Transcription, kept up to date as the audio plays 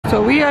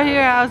So we are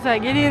here outside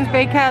Gideon's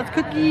Bakehouse,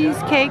 cookies,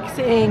 cakes,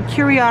 and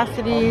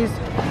curiosities.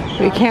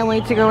 We can't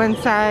wait to go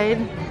inside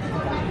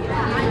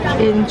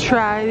and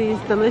try these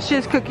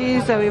delicious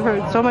cookies that we've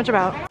heard so much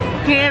about.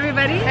 Hey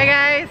everybody. Hey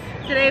guys.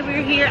 Today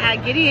we're here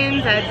at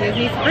Gideon's at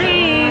Disney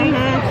Springs.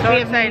 So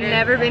we excited. have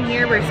never been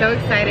here. We're so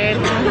excited.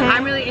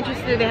 I'm really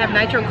interested. They have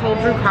nitro cold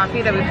brew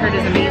coffee that we've heard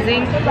is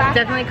amazing.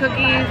 Definitely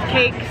cookies,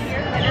 cakes,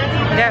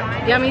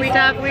 yummy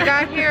stuff. We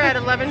got here at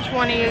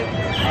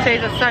 11:20.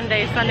 Today's a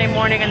Sunday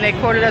morning, and they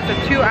quoted us a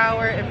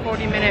 2-hour and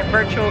 40-minute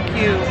virtual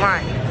queue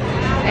line.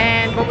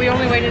 But we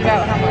only waited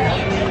about how much?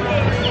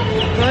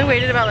 We only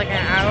waited about like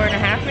an hour and a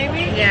half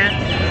maybe? Yeah.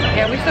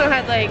 Yeah, we still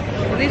had like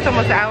at least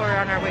almost an hour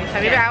on our wait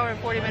time. Maybe an hour and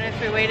 40 minutes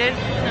we waited.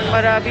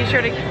 But be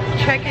sure to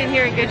check in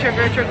here and get your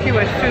virtual queue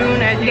as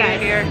soon as you get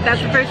here.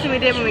 That's the first thing we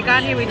did when we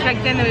got here. We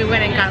checked in, then we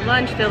went and got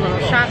lunch, did a little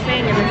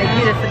shopping, and then they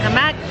queued us to come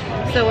back.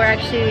 So we're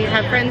actually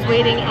have friends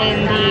waiting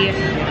in the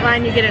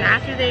line you get in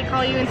after they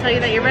call you and tell you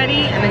that you're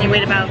ready, and then you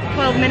wait about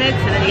 12 minutes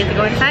and then you get to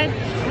go inside.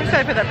 I'm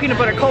excited for that peanut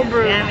butter cold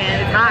brew. Yeah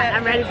man, it's hot.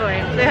 I'm ready for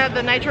it. They have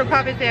the nitro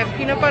coffees, they have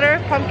peanut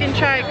butter, pumpkin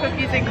chai,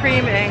 cookies and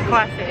cream, and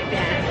classic.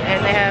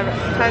 And they have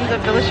tons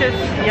of delicious,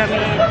 yummy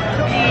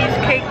cookies,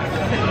 cakes,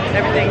 and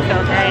everything. So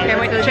can't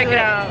wait to check it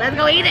out. Let's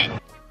go eat it.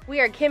 We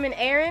are Kim and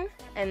Aaron,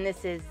 and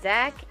this is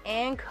Zach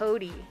and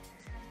Cody.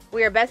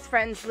 We are best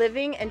friends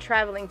living and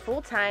traveling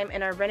full-time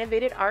in our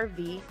renovated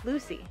RV,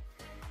 Lucy.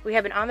 We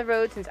have been on the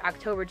road since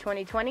October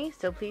 2020,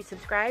 so please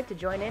subscribe to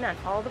join in on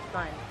all the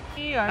fun.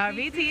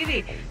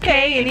 RVTV,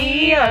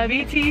 K&E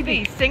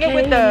RVTV, sing it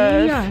with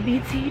us.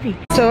 RVTV.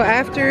 So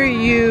after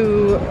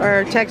you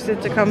are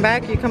texted to come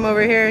back, you come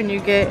over here and you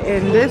get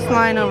in this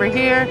line over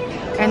here,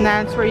 and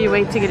that's where you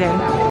wait to get in.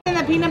 And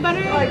the peanut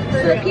butter?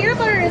 So the peanut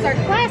butter is our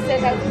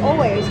classic as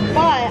always,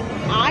 but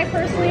I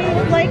personally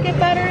like it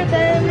better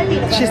than the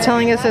peanut butter. She's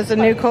telling us it's a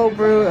new cold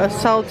brew, a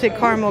salted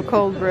caramel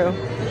cold brew.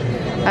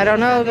 I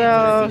don't know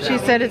though. She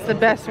said it's the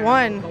best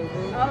one.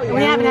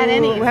 We haven't had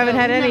any. We haven't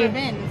had We've any. never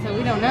been, so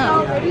we don't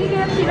know. Maybe you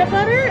get peanut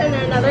butter and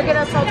then another get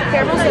a salted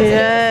caramel. So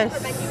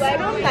Yes. menu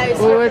item that is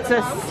Oh, it's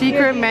a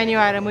secret menu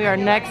item. We are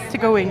next to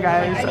go in,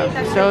 guys.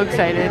 I'm so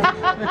excited.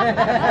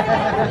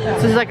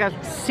 This is like a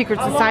secret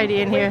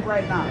society in here.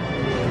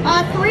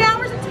 3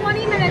 hours and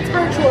 20 minutes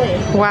virtually.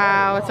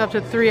 Wow, it's up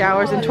to 3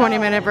 hours and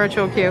 20-minute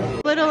virtual queue.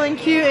 Little and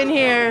cute in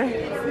here.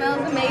 It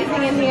smells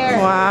amazing in here.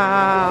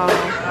 Wow.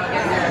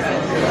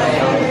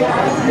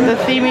 The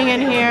theming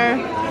in here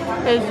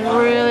is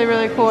really,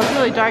 really cool. It's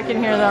really dark in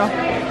here though.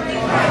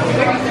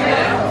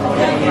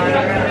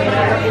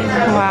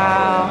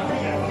 Wow.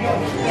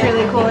 It's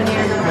really cool in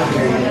here.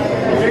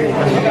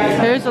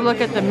 Here's a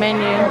look at the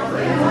menu.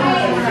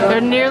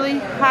 They're nearly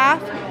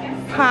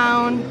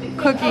half-pound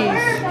cookies,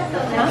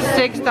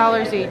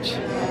 $6 each.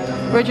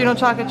 Original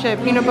chocolate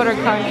chip, peanut butter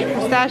crunch,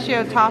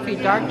 pistachio toffee,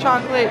 dark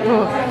chocolate,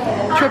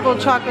 triple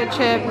chocolate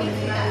chip,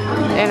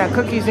 and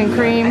cookies and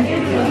cream.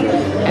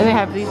 And they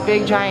have these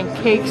big giant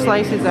cake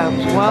slices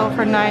as well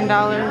for $9.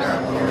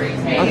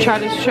 I'll try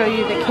to show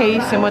you the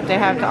case and what they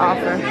have to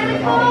offer.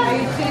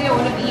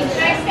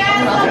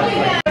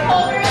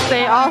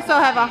 They also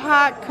have a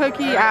hot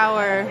cookie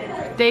hour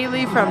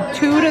daily from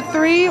 2 to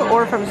 3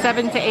 or from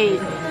 7 to 8.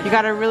 You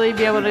gotta really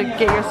be able to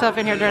get yourself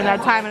in here during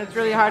that time, and it's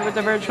really hard with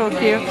the virtual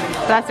queue.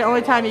 That's the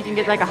only time you can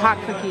get like a hot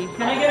cookie.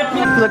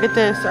 Look at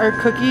this, our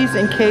cookies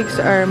and cakes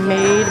are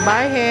made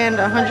by hand,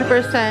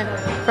 100%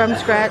 from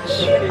scratch.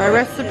 Our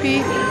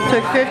recipe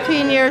took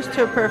 15 years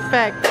to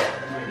perfect.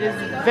 It is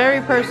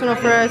very personal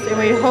for us, and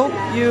we hope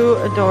you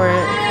adore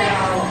it.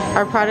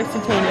 Our products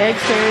contain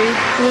eggs, dairy,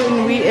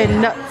 gluten, wheat,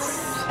 and nuts.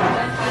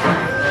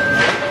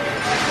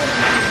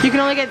 You can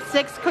only get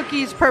 6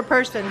 cookies per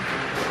person.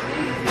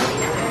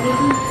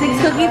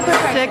 6 cookies per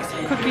person. 6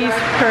 cookies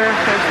per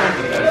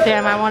person.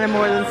 Damn, I wanted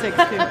more than 6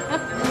 too.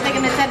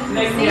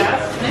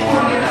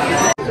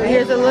 So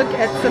here's a look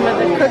at some of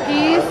the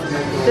cookies.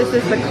 This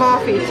is the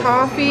coffee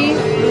toffee.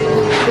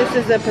 This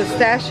is the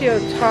pistachio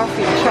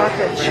toffee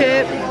chocolate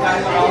chip.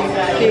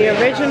 The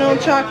original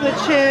chocolate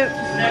chip.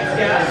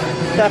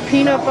 The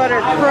peanut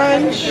butter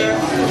crunch.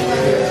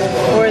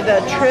 Or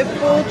the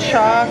triple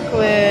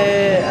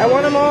chocolate. I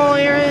want them all,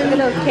 Aaron. Look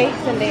at those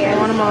cakes in there. I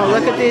want them all.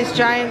 Look at these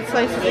giant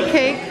slices of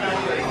cake.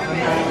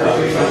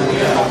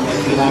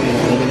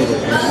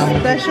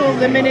 Special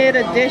limited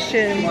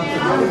edition.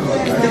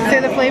 Does it say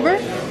the flavor?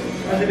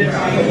 I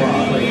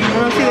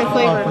don't see the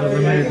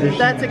flavor.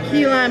 That's a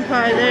key lime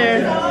pie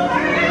there.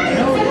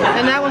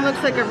 And that one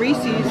looks like a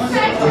Reese's. It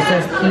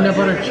says peanut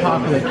butter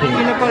chocolate cake.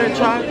 Peanut butter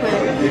chocolate.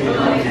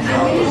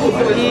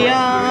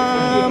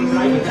 Yum.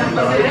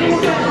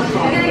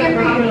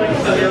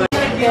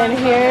 And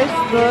here's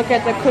look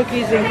at the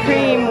cookies and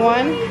cream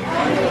one.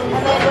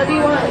 What do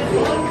you want?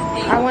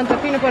 I want the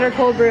peanut butter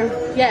cold brew.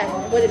 Yeah,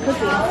 with a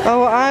cookie.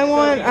 Oh,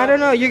 I don't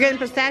know. You're getting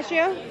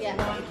pistachio? Yeah.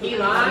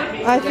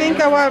 I think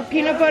I want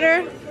peanut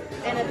butter.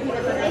 And a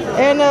peanut butter.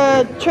 And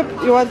a chip.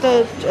 You want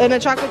and a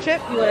chocolate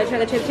chip? You want a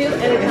chocolate chip too?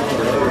 And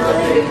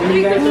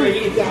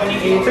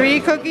a 3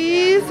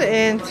 cookies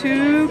and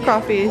 2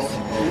 coffees.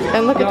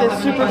 And look at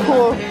this, super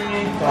cool.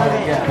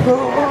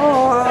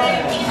 Oh,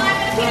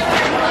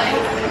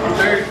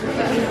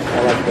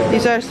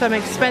 These are some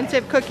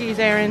expensive cookies,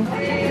 Aaron.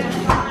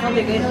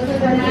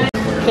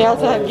 They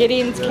also have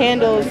Gideon's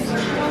candles.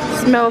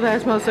 Smell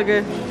that, smells so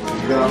good.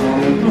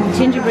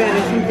 Gingerbread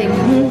or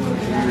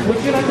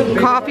something.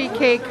 Coffee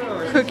cake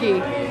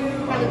cookie.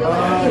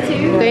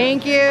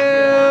 Thank you.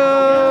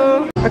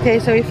 Okay,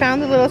 so we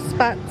found a little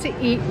spot to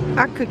eat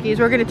our cookies.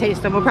 We're gonna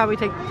taste them. We'll probably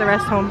take the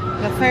rest home.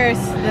 But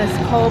first, this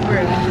cold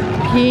brew.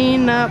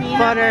 Peanut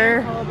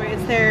butter. Cold brew.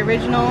 It's their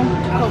original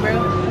cold brew.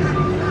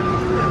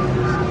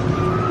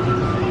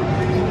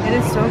 It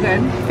is so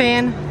good.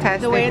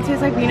 Fantastic. The way it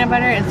tastes like peanut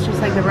butter, it's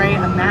just like the right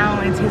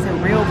amount. It tastes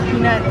like real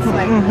peanuts.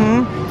 Like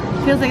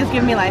feels like it's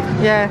giving me life.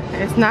 Yeah,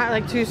 it's not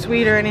like too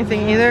sweet or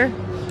anything either.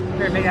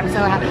 Perfect. I'm so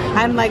happy.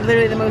 I'm like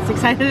literally the most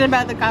excited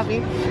about the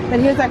coffee. But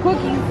here's our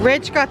cookies.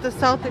 Rich got the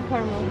salted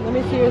caramel. Let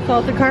me see your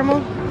salted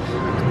caramel.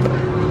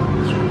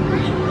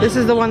 This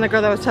is the one the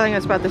girl that was telling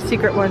us about, the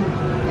secret one.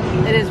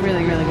 It is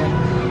really, really good.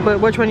 But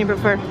which one you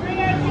prefer?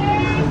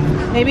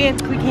 Maybe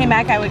if we came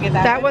back, I would get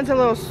that. That one's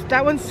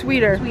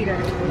sweeter. Sweeter.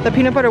 The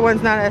peanut butter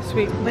one's not as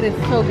sweet. But it's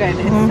so good.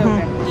 It's so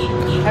good.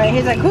 Alright,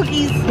 here's our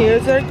cookies.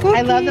 Here's our cookies.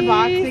 I love the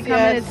box they come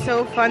in. It's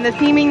so fun. The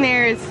theming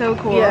there is so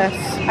cool. Yes.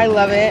 I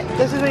love it.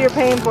 This is what you're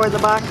paying for, the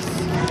box.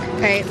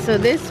 Alright, so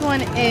this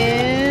one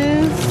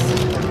is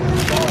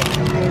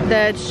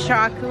the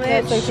chocolate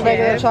That's like the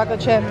regular chip.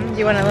 chocolate chip. Do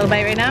you want a little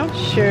bite right now?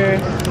 Sure.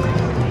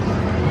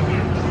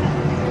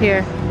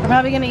 Here. We're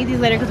probably gonna eat these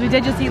later because we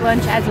did just eat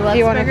lunch as a lunch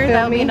you wanna burger. film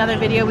That'll be me? another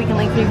video we can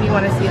link for if you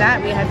want to see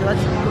that. We had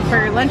lunch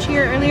for lunch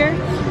here earlier.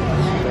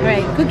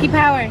 Alright, cookie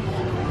power.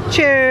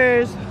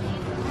 Cheers.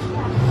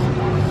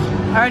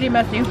 I already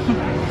messed you.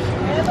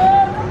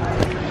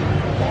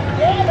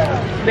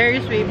 Very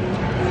sweet.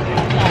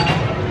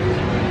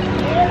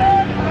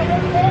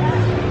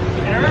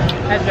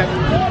 That's good.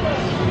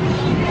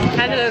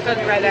 That's a good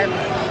cookie right there.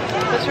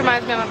 This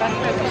reminds me of my best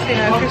friend,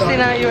 Christina.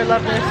 Christina, you would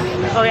love this.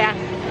 Oh yeah.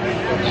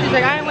 She's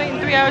like, I ain't waiting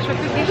 3 hours for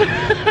cookies.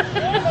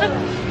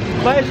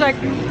 But it's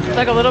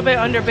like a little bit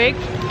underbaked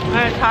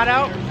and it's hot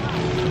out.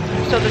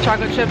 So the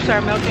chocolate chips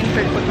are melting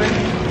pretty quickly.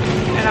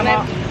 And I'm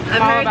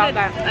all about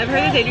that. I've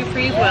heard that they do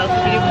freeze well, so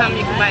if you do come,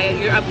 you can buy it.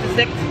 You're up to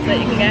 6 that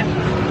you can get.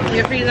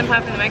 You freeze and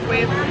pop in the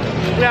microwave.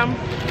 Yeah.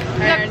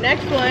 Our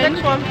next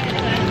one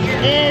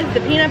is the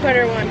peanut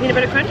butter one. Peanut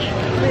butter crunch, I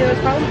believe it was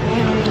called.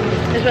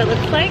 This is what it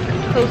looks like,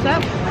 close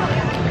up.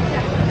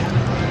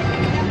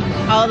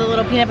 All the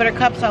little peanut butter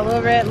cups all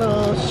over it,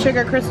 little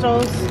sugar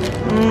crystals.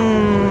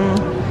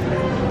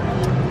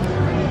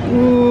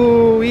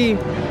 Ooh-wee.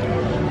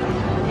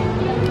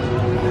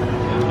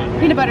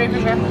 Peanut butter for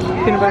sure.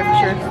 Peanut butter for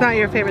sure. It's not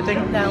your favorite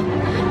thing. No.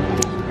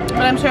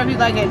 But I'm sure if you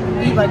like it,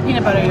 you like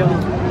peanut butter, you'll,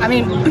 I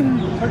mean,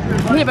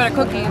 peanut butter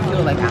cookies,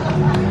 you'll like that.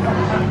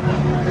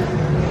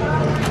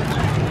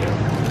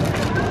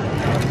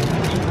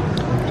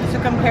 Just a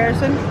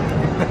comparison.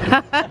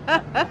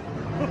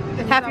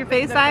 Half your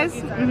face size?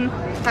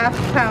 Half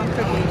pound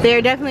cookies.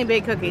 They're definitely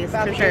big cookies,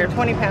 About for sure.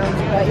 20 pounds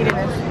eating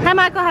this. Hi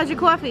Michael, how's your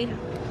coffee?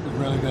 It's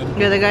really good.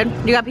 Really good?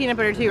 You got peanut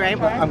butter too, right?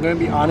 I'm gonna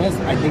be honest,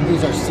 I think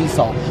these are sea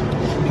salt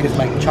because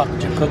my chocolate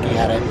chip cookie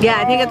had it. Yeah,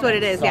 I think that's what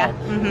it is, Salt.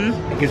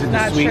 yeah. It gives it the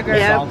Not sweet sugar. and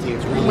Yeah. salty.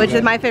 It's really Which good.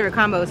 is my favorite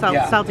combo,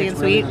 Yeah, salty it's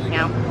and really, sweet. really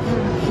Yeah.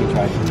 You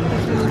try it.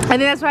 I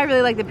think that's why I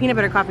really like the peanut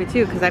butter coffee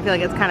too, because I feel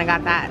like it's kind of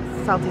got that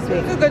salty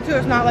sweet. It's good too.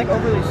 It's not like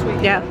overly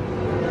sweet. Yeah.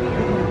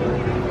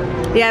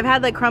 Yeah, I've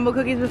had like crumble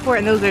cookies before,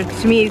 and those are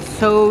to me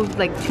so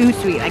like too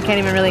sweet. I can't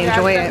even really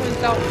enjoy it.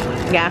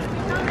 Yeah.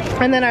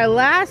 And then our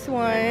last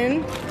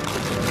one,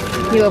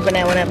 you open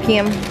that one up,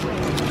 Kim.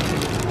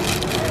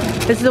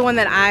 This is the one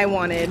that I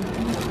wanted.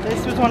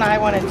 This was one I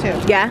wanted too.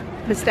 Yeah,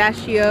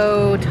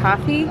 pistachio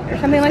toffee or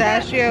something like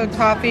that. Pistachio,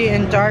 toffee,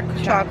 and dark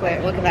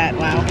chocolate. Look at that!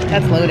 Wow,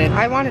 that's loaded.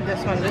 I wanted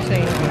this one, just so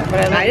you know.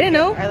 But I didn't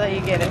know. I let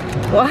you get it.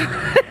 Well,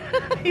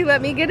 you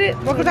let me get it?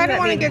 Well, because I didn't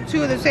want to get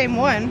 2 of the same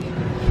one.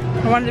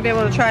 I wanted to be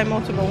able to try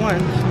multiple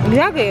ones.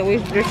 Exactly.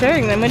 We're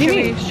sharing them. What do you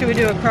mean? Should we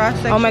do a cross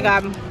section? Oh my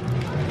god,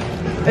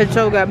 it's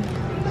so good.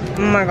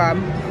 Oh my god.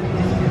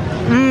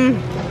 Mmm.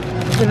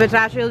 The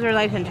pistachios are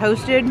nice and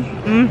toasted.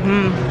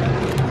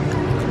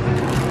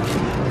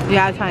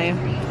 Yeah, I'll tell you.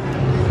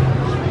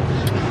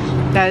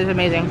 That is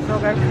amazing. So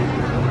good.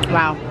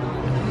 Wow.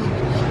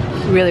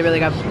 Really, really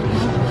good.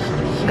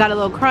 Got a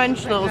little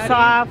crunch, a little nutty.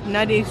 soft,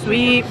 nutty,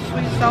 sweet.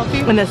 Sweet, salty.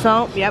 And the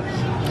salt, yep.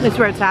 That's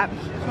where it's at.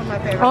 This one's my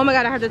favorite. Oh my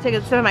god, I have to take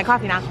a sip of my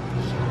coffee now.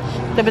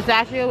 The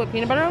pistachio with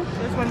peanut butter.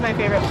 This one's my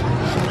favorite.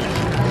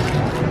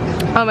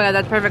 Oh my god,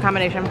 that's perfect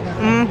combination.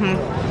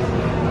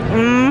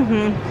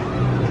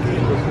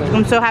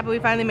 I'm so happy we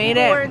finally made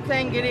People it. weren't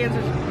saying Gideon's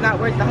is not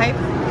worth the hype.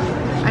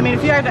 I mean,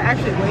 if you had to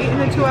actually wait in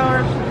a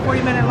 2-hour,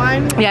 40-minute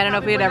line. Yeah, I don't know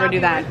if we'd ever do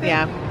that.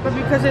 Yeah. But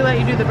because they let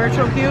you do the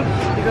virtual queue,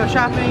 you go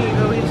shopping, you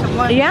go eat some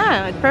lunch.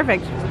 Yeah, it's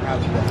perfect.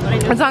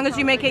 As long as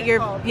you make it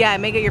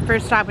your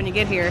first stop when you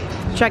get here,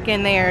 check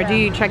in there. Do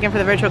you check in for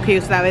the virtual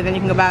queue so that way then you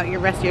can go about your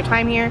rest of your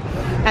time here,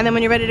 and then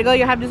when you're ready to go,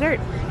 you'll have dessert.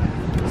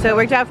 So it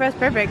worked out for us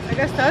perfect. I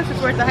guess to us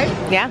it's worth the hype.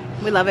 Yeah,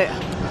 we love it.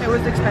 It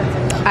was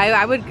expensive.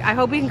 I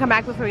hope we can come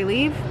back before we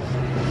leave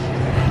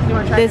You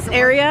want to try this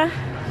area.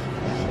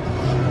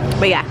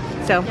 But yeah,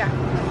 so Yeah.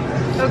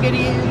 Go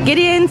Gideon.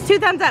 Gideon's, 2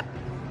 thumbs up.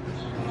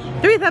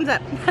 3 thumbs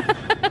up.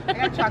 I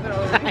got chocolate all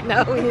over. I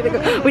know, we need to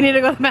go. We need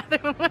to go to the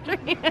bathroom and wash our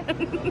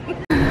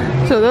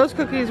hands. So those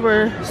cookies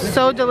were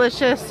so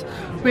delicious.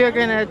 We are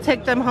gonna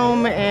take them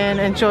home and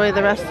enjoy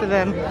the rest of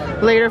them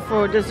later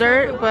for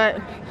dessert.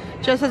 But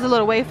just as a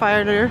little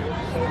wayfinder,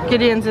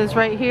 Gideon's is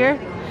right here,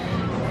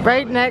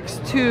 right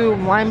next to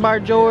Wine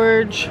Bar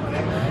George,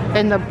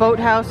 and the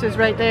boathouse is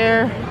right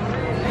there.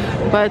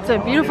 But it's a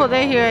beautiful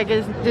day here at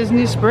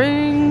Disney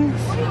Springs.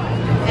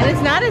 And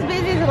it's not as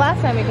busy as the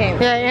last time we came.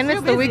 Yeah, and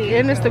it's the week.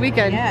 And it's the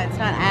weekend. Yeah, it's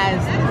not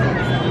as.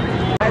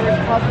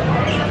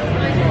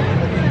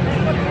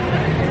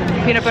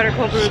 Peanut butter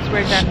cold brew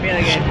worked out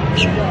really good.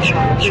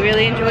 We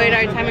really enjoyed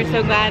our time. We're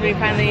so glad we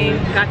finally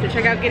got to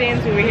check out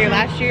Gideon's. We were here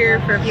last year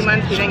for a few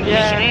months. We didn't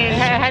get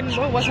in.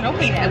 It wasn't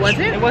open yet. It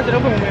wasn't? It wasn't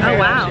open when we were here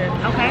wow. last year.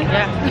 Okay.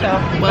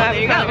 Yeah, so Well,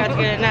 there you go. I got to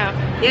get it now.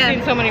 Yeah. I've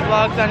seen so many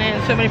vlogs on it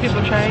and so many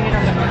people trying it.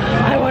 I'm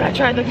like, I want to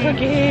try the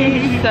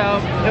cookies. So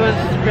it was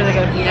really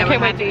good. Yeah, I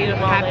can't wait to eat them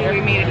all happy later.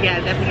 we made it. Yeah,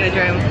 definitely gonna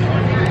try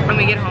them when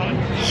we get home.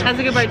 That's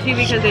a good part too,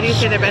 because they do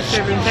say they're best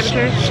served room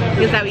temperature.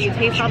 Because that way you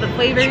taste all the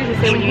flavors. They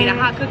say when you eat a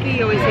hot cookie,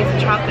 you always taste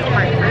the chocolate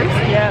part first.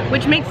 Yeah.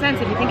 Which makes sense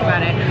if you think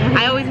about it.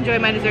 I always enjoy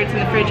my desserts in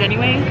the fridge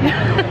anyway.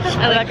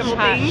 I like them cool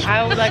hot. things.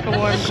 I would like a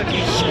warm cookie.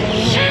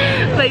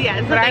 But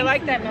yeah, so But I thanks.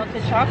 like that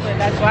melted chocolate.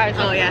 That's why.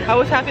 So Oh, yeah. I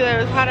was happy that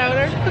it was hot out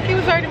there. The cookie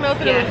was already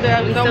melted. Yeah,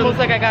 It was we almost still-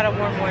 like I got a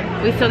warm one.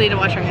 We still need to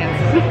wash our hands.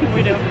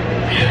 We do.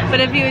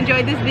 But if you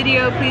enjoyed this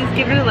video, please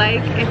give it a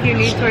like. If you're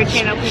new to our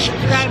channel, please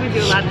subscribe. We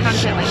do a lot of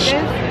content like this.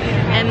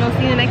 And we'll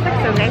see you in the next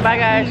episode, guys. Bye,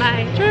 guys.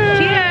 Bye. Cheers.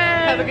 Cheers.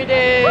 Have a good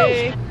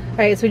day.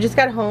 Alright, so we just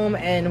got home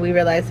and we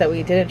realized that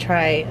we didn't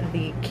try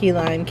the key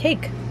lime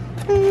cake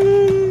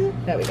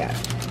that we got.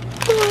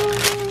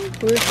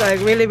 We're like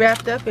really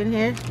wrapped up in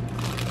here.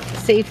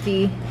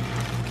 Safety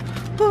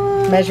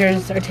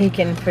measures are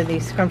taken for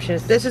these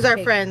scrumptious. This is our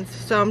cake. friends,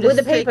 so I'm just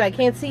With the paper, I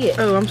can't see it.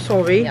 Oh, I'm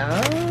sorry.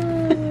 Yeah.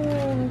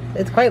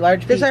 It's quite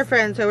large. This is piece. our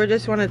friend, so we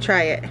just want to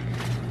try it.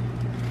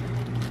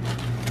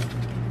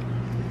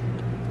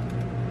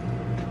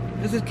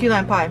 This is key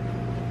lime pie.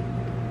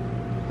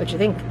 What you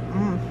think?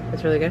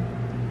 It's really good.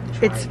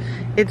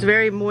 It's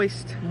very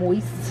moist.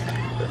 Moist.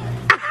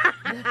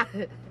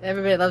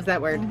 Everybody loves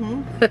that word.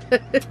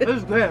 It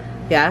was good.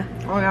 Yeah?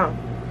 Oh yeah.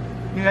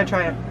 You gotta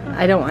try it.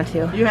 I don't want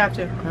to. You have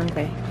to.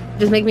 Okay.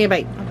 Just make me a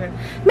bite. Okay.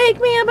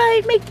 Make me a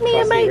bite. Make me a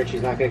Trust me, bite.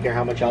 Richie's not gonna care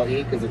how much I'll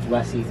eat because it's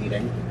less he's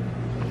eating.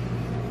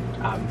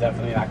 I'm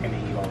definitely not gonna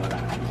eat all of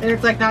that. And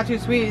it's like not too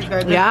sweet. It's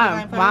got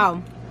Yeah.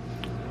 Wow.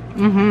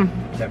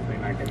 Mm-hmm. Definitely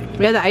not gonna eat.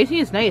 Yeah, the icing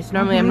is nice.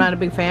 Normally I'm not a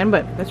big fan,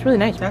 but that's really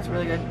nice. That's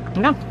really good.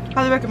 Yeah,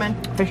 Highly recommend.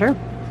 for sure.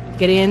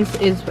 Gideon's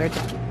is where it's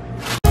at.